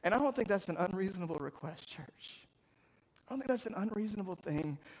mourn. And I don't think that's an unreasonable request, church. I don't think that's an unreasonable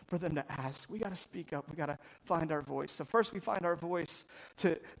thing for them to ask. We got to speak up. We got to find our voice. So first we find our voice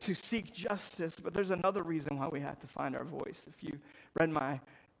to seek justice, but there's another reason why we have to find our voice. If you read my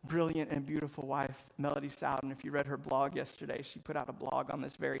brilliant and beautiful wife, Melody Sowden, if you read her blog yesterday, she put out a blog on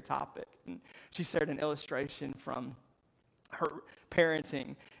this very topic. And she shared an illustration from her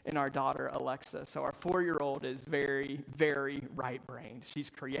parenting in our daughter, Alexa. So our 4-year-old is very, very right-brained.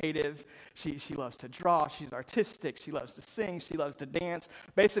 She's creative. She loves to draw. She's artistic. She loves to sing. She loves to dance.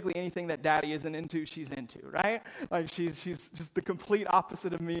 Basically anything that daddy isn't into, she's into, right? Like she's just the complete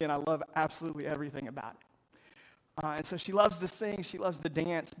opposite of me, and I love absolutely everything about it. And so she loves to sing, she loves to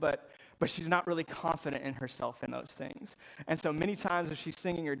dance, but she's not really confident in herself in those things. And so many times if she's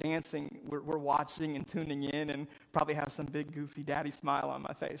singing or dancing, we're watching and tuning in and probably have some big goofy daddy smile on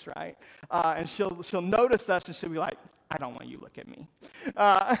my face, right? And she'll notice us and she'll be like, I don't want you to look at me.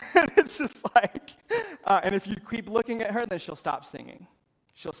 And it's just like, and if you keep looking at her, then she'll stop singing.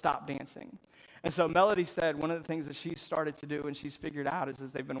 she'll stop dancing. And so Melody said one of the things that she's started to do and she's figured out is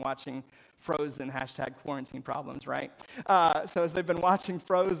as they've been watching Frozen, #quarantine problems, right? So as they've been watching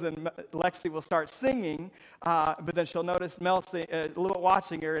Frozen, Lexi will start singing, but then she'll notice Mel a little bit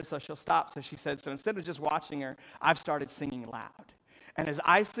watching her, and so she'll stop. So she said, so instead of just watching her, I've started singing loud. And as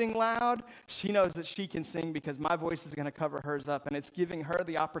I sing loud, she knows that she can sing because my voice is going to cover hers up, and it's giving her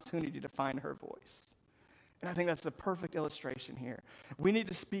the opportunity to find her voice. And I think that's the perfect illustration here. We need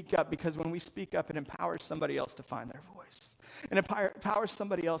to speak up because when we speak up, it empowers somebody else to find their voice. And it empowers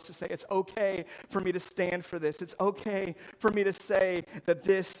somebody else to say, it's okay for me to stand for this. It's okay for me to say that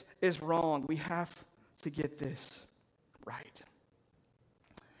this is wrong. We have to get this right.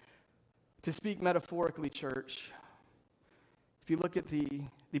 To speak metaphorically, church, if you look at the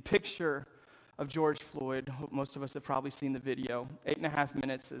picture of George Floyd, most of us have probably seen the video, 8.5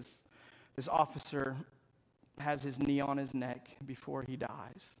 minutes as this officer has his knee on his neck before he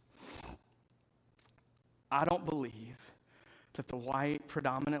dies. I don't believe that the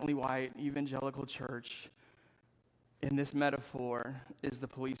predominantly white evangelical church in this metaphor is the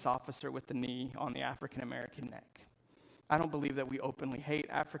police officer with the knee on the African American neck. I don't believe that we openly hate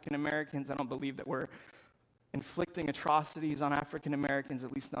African Americans. I don't believe that we're inflicting atrocities on African Americans,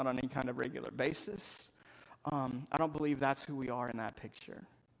 at least not on any kind of regular basis. I don't believe that's who we are in that picture.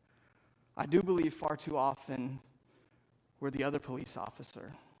 I do believe far too often we're the other police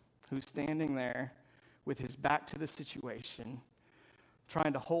officer who's standing there with his back to the situation,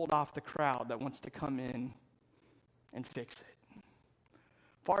 trying to hold off the crowd that wants to come in and fix it.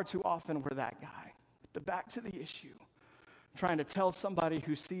 Far too often we're that guy, with the back to the issue, trying to tell somebody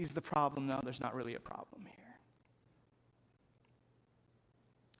who sees the problem, no, there's not really a problem here.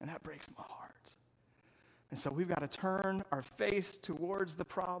 And that breaks my heart. And so we've got to turn our face towards the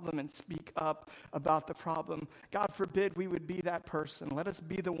problem and speak up about the problem. God forbid we would be that person. Let us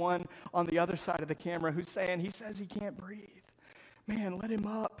be the one on the other side of the camera who's saying, he says he can't breathe. Man, let him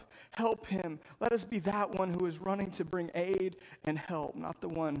up. Help him. Let us be that one who is running to bring aid and help, not the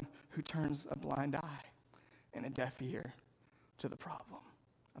one who turns a blind eye and a deaf ear to the problem.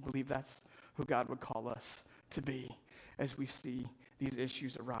 I believe that's who God would call us to be as we see these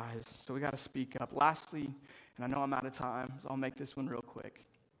issues arise. So we got to speak up. Lastly, and I know I'm out of time, so I'll make this one real quick.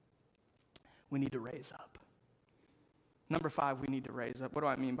 We need to raise up. Number 5, we need to raise up. What do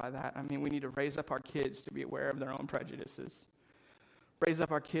I mean by that? I mean we need to raise up our kids to be aware of their own prejudices. Raise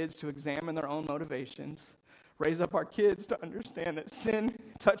up our kids to examine their own motivations. Raise up our kids to understand that sin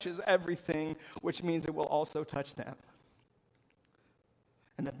touches everything, which means it will also touch them.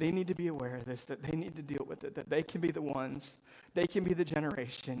 And that they need to be aware of this, that they need to deal with it, that they can be the ones, they can be the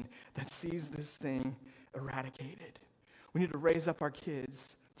generation that sees this thing eradicated. We need to raise up our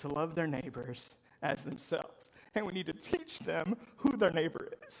kids to love their neighbors as themselves. And we need to teach them who their neighbor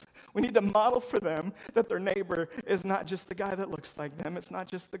is. We need to model for them that their neighbor is not just the guy that looks like them. It's not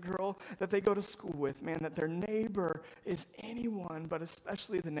just the girl that they go to school with, man, that their neighbor is anyone, but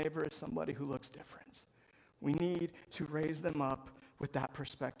especially the neighbor is somebody who looks different. We need to raise them up with that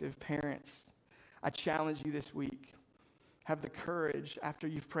perspective. Parents, I challenge you this week. Have the courage after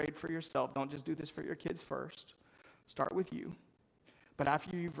you've prayed for yourself. Don't just do this for your kids first. Start with you. But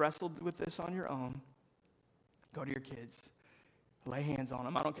after you've wrestled with this on your own, go to your kids. Lay hands on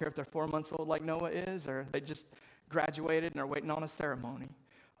them. I don't care if they're 4 months old like Noah is, or they just graduated and are waiting on a ceremony.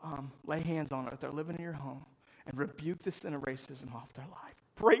 Lay hands on them if they're living in your home and rebuke the sin of racism off their life.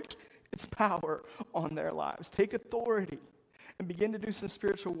 Break its power on their lives. Take authority and begin to do some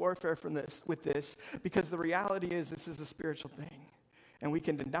spiritual warfare with this, because the reality is this is a spiritual thing. And we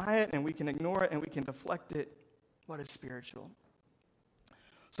can deny it, and we can ignore it, and we can deflect it, but it's spiritual.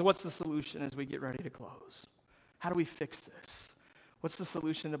 So what's the solution as we get ready to close? How do we fix this? What's the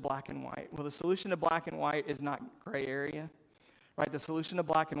solution to black and white? Well, the solution to black and white is not gray area, right? The solution to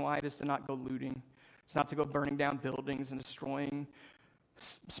black and white is to not go looting. It's not to go burning down buildings and destroying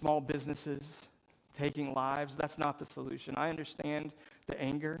small businesses, taking lives. That's not the solution. I understand the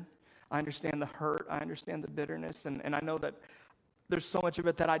anger. I understand the hurt. I understand the bitterness. And I know that there's so much of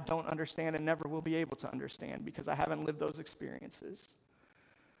it that I don't understand and never will be able to understand because I haven't lived those experiences.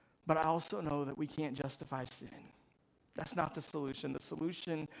 But I also know that we can't justify sin. That's not the solution. The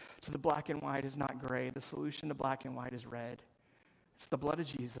solution to the black and white is not gray. The solution to black and white is red. It's the blood of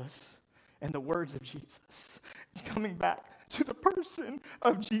Jesus and the words of Jesus. It's coming back to the person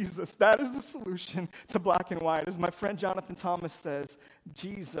of Jesus. That is the solution to black and white. As my friend Jonathan Thomas says,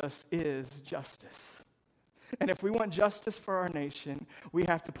 Jesus is justice. And if we want justice for our nation, we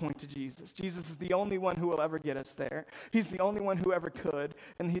have to point to Jesus. Jesus is the only one who will ever get us there. He's the only one who ever could,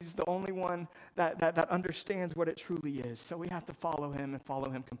 and he's the only one that understands what it truly is. So we have to follow him and follow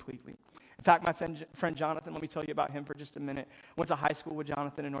him completely. In fact, my friend Jonathan, let me tell you about him for just a minute. Went to high school with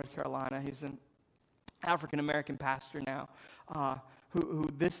Jonathan in North Carolina. He's an African-American pastor now, who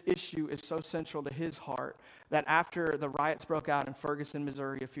this issue is so central to his heart that after the riots broke out in Ferguson,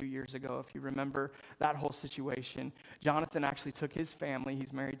 Missouri a few years ago, if you remember that whole situation, Jonathan actually took his family.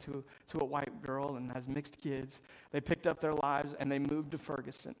 He's married to a white girl and has mixed kids. They picked up their lives and they moved to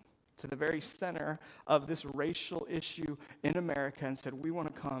Ferguson, to the very center of this racial issue in America, and said, we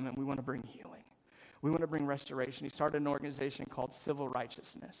want to come and we want to bring healing. We want to bring restoration. He started an organization called Civil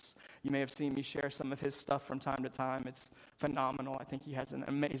Righteousness. You may have seen me share some of his stuff from time to time. It's phenomenal. I think he has an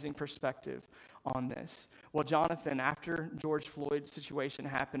amazing perspective on this. Well, Jonathan, after George Floyd's situation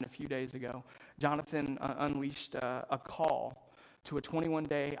happened a few days ago, Jonathan unleashed a call to a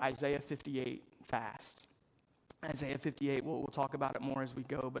 21-day Isaiah 58 fast. Isaiah 58, we'll talk about it more as we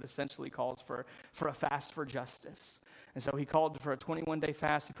go, but essentially calls for a fast for justice. And so he called for a 21-day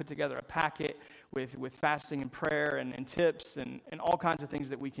fast. He put together a packet with fasting and prayer and tips and all kinds of things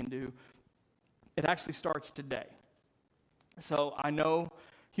that we can do. It actually starts today. So I know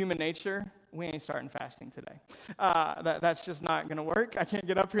human nature, we ain't starting fasting today. That's just not going to work. I can't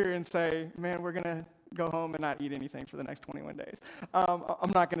get up here and say, man, we're going to go home and not eat anything for the next 21 days.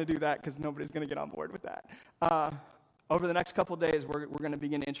 I'm not going to do that because nobody's going to get on board with that. Over the next couple of days, we're going to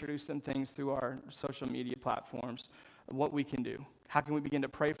begin to introduce some things through our social media platforms, what we can do. How can we begin to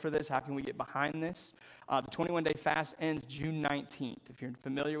pray for this? How can we get behind this? The 21-day fast ends June 19th. If you're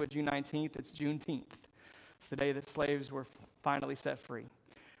familiar with June 19th, it's Juneteenth. It's the day that slaves were finally set free.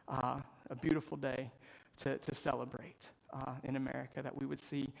 A beautiful day to celebrate in America, that we would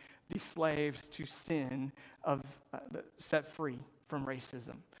see these slaves to sin set free from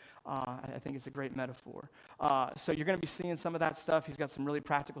racism. I think it's a great metaphor. So you're going to be seeing some of that stuff. He's got some really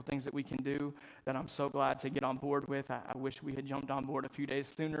practical things that we can do that I'm so glad to get on board with. I wish we had jumped on board a few days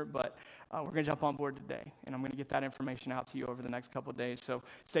sooner, but we're going to jump on board today, and I'm going to get that information out to you over the next couple of days. So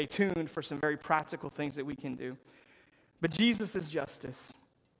stay tuned for some very practical things that we can do. But Jesus is justice.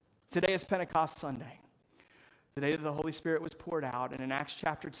 Today is Pentecost Sunday, the day that the Holy Spirit was poured out. And in Acts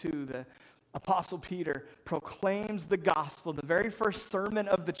chapter 2, the Apostle Peter proclaims the gospel, the very first sermon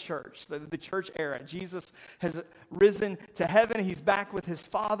of the church, the church era. Jesus has risen to heaven. He's back with his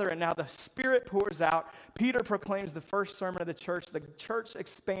Father, and now the Spirit pours out. Peter proclaims the first sermon of the church. The church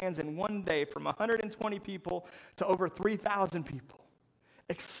expands in one day from 120 people to over 3,000 people.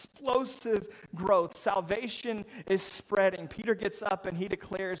 Explosive growth. Salvation is spreading. Peter gets up and he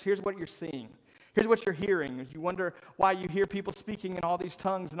declares, here's what you're seeing. Here's what you're hearing. If you wonder why you hear people speaking in all these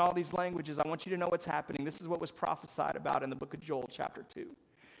tongues and all these languages, I want you to know what's happening. This is what was prophesied about in the book of Joel, chapter 2. And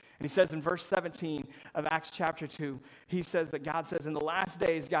he says in verse 17 of Acts chapter 2, he says that God says, in the last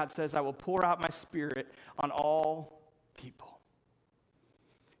days, God says, I will pour out my Spirit on all people.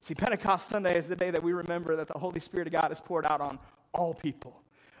 See, Pentecost Sunday is the day that we remember that the Holy Spirit of God is poured out on all people,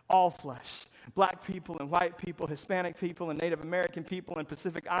 all flesh. Black people and white people, Hispanic people and Native American people and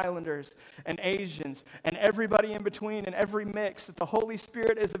Pacific Islanders and Asians and everybody in between and every mix, that the Holy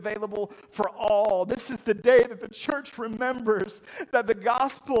Spirit is available for all. This is the day that the church remembers that the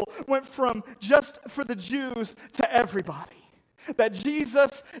gospel went from just for the Jews to everybody. That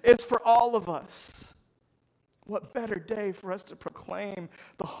Jesus is for all of us. What better day for us to proclaim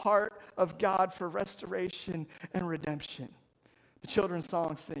the heart of God for restoration and redemption. The children's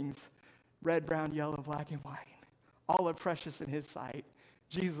song sings, red, brown, yellow, black, and white. All are precious in his sight.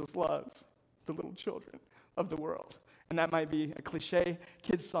 Jesus loves the little children of the world. And that might be a cliche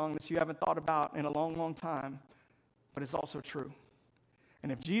kids song that you haven't thought about in a long, long time, but it's also true.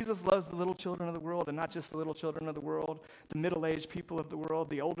 And if Jesus loves the little children of the world, and not just the little children of the world, the middle-aged people of the world,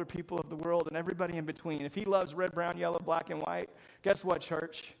 the older people of the world, and everybody in between, if he loves red, brown, yellow, black, and white, guess what,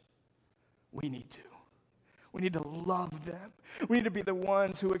 church? We need to. We need to love them. We need to be the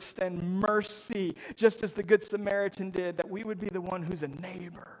ones who extend mercy, just as the Good Samaritan did, that we would be the one who's a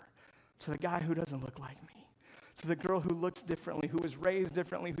neighbor to the guy who doesn't look like me, to the girl who looks differently, who was raised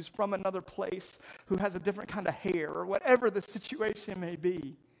differently, who's from another place, who has a different kind of hair, or whatever the situation may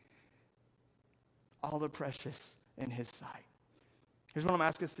be. All are precious in his sight. Here's what I'm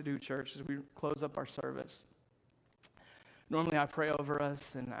asking us to do, church, as we close up our service. Normally I pray over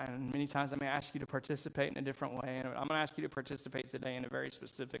us, and many times I may ask you to participate in a different way, and I'm going to ask you to participate today in a very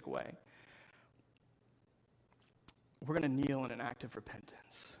specific way. We're going to kneel in an act of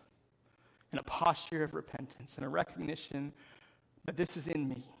repentance, in a posture of repentance, and a recognition that this is in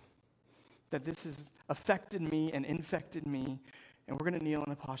me. that this has affected me and infected me, and we're going to kneel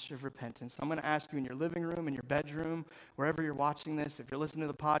in a posture of repentance. I'm going to ask you in your living room, in your bedroom, wherever you're watching this, if you're listening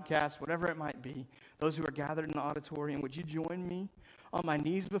to the podcast, whatever it might be, those who are gathered in the auditorium, would you join me on my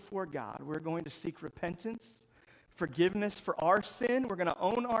knees before God? We're going to seek repentance, forgiveness for our sin. We're going to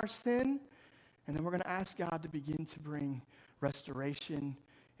own our sin, and then we're going to ask God to begin to bring restoration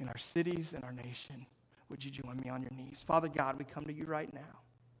in our cities and our nation. Would you join me on your knees? Father God, we come to you right now.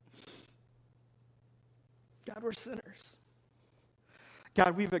 God, we're sinners.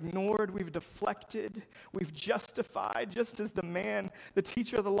 God, we've ignored, we've deflected, we've justified, just as the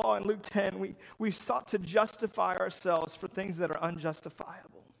teacher of the law in Luke 10, we sought to justify ourselves for things that are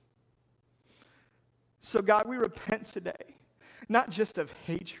unjustifiable. So God, we repent today, not just of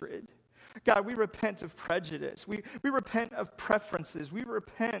hatred. God, we repent of prejudice. We repent of preferences. We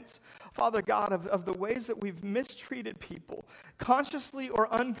repent, Father God, of the ways that we've mistreated people, consciously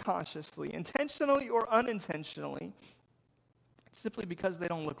or unconsciously, intentionally or unintentionally, simply because they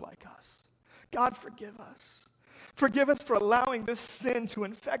don't look like us. God, forgive us. Forgive us for allowing this sin to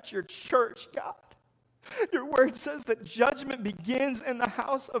infect your church, God. Your word says that judgment begins in the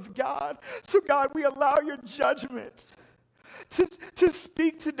house of God. So God, we allow your judgment to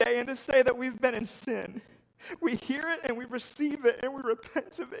speak today and to say that we've been in sin. We hear it and we receive it and we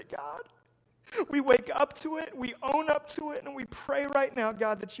repent of it, God. We wake up to it, we own up to it, and we pray right now,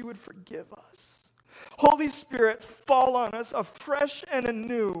 God, that you would forgive us. Holy Spirit, fall on us afresh and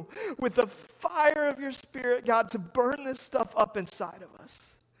anew with the fire of your Spirit, God, to burn this stuff up inside of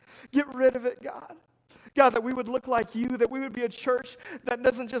us. Get rid of it, God. God, that we would look like you, that we would be a church that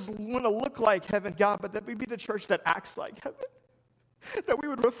doesn't just want to look like heaven, God, but that we be the church that acts like heaven. That we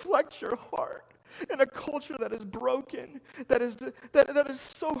would reflect your heart in a culture that is broken, that is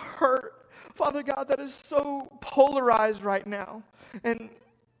so hurt. Father God, that is so polarized right now and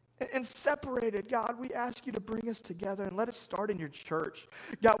separated. God, we ask you to bring us together and let it start in your church.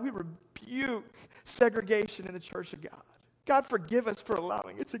 God, we rebuke segregation in the church of God. God, forgive us for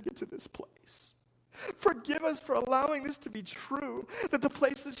allowing it to get to this place. Forgive us for allowing this to be true, that the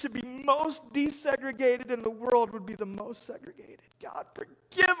place that should be most desegregated in the world would be the most segregated. God,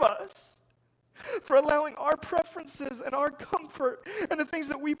 forgive us for allowing our preferences and our comfort and the things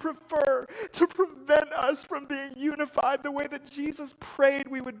that we prefer to prevent us from being unified the way that Jesus prayed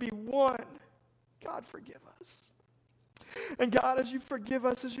we would be one. God, forgive us. And God, as you forgive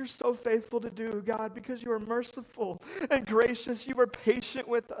us, as you're so faithful to do, God, because you are merciful and gracious, you are patient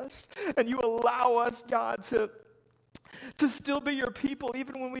with us, and you allow us, God, to still be your people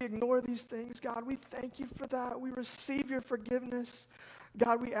even when we ignore these things. God, we thank you for that. We receive your forgiveness.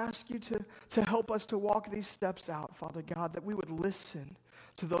 God, we ask you to help us to walk these steps out, Father God, that we would listen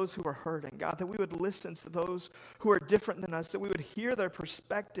to those who are hurting, God, that we would listen to those who are different than us, that we would hear their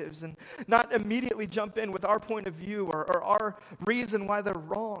perspectives and not immediately jump in with our point of view or our reason why they're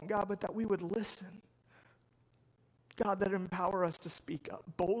wrong, God, but that we would listen. God, that empower us to speak up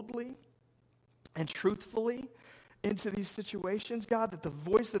boldly and truthfully into these situations, God, that the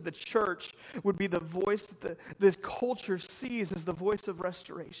voice of the church would be the voice that the culture sees as the voice of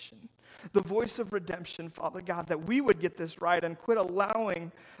restoration, the voice of redemption, Father God, that we would get this right and quit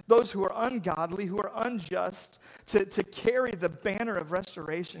allowing those who are ungodly, who are unjust, to carry the banner of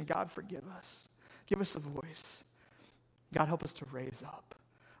restoration. God, forgive us. Give us a voice. God, help us to raise up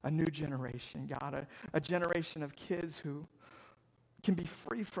a new generation, God, a generation of kids who can be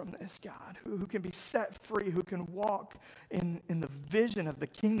free from this, God, who can be set free, who can walk in the vision of the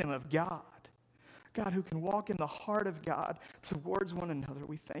kingdom of God. God, who can walk in the heart of God towards one another.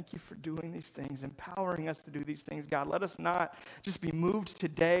 We thank you for doing these things, empowering us to do these things, God. Let us not just be moved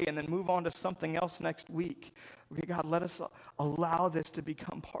today and then move on to something else next week. Okay, God, let us allow this to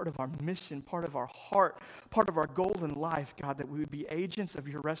become part of our mission, part of our heart, part of our golden life, God, that we would be agents of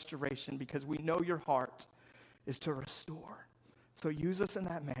your restoration because we know your heart is to restore. So use us in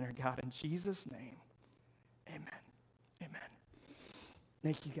that manner, God, in Jesus' name. Amen. Amen.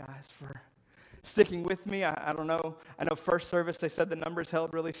 Thank you guys for sticking with me. I don't know. I know first service they said the numbers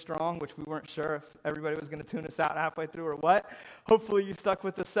held really strong, which we weren't sure if everybody was going to tune us out halfway through or what. Hopefully you stuck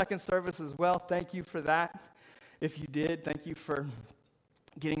with the second service as well. Thank you for that. If you did, thank you for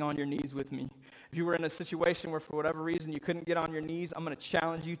getting on your knees with me. If you were in a situation where for whatever reason you couldn't get on your knees, I'm going to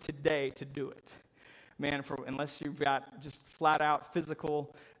challenge you today to do it. Man, unless you've got just flat out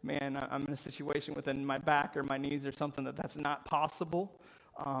physical, man, I'm in a situation within my back or my knees or something that's not possible.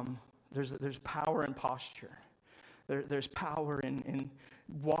 There's power in posture. There's power in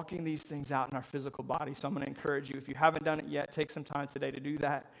walking these things out in our physical body. So I'm going to encourage you, if you haven't done it yet, take some time today to do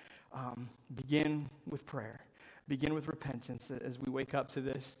that. Begin with prayer. begin with repentance as we wake up to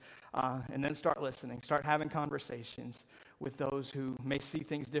this, and then start listening. Start having conversations with those who may see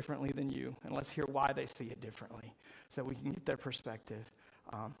things differently than you, and let's hear why they see it differently so we can get their perspective.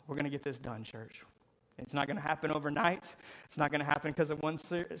 We're going to get this done, church. It's not going to happen overnight. It's not going to happen because of one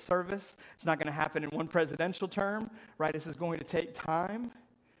service. It's not going to happen in one presidential term, right? This is going to take time,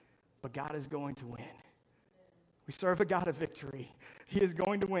 but God is going to win. We serve a God of victory. He is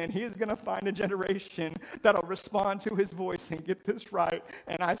going to win. He is going to find a generation that'll respond to his voice and get this right.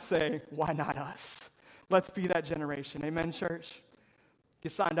 And I say, why not us? Let's be that generation. Amen, church?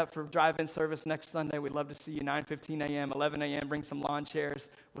 Get signed up for drive-in service next Sunday. We'd love to see you, 9:15 a.m., 11 a.m. Bring some lawn chairs.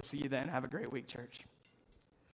 We'll see you then. Have a great week, church.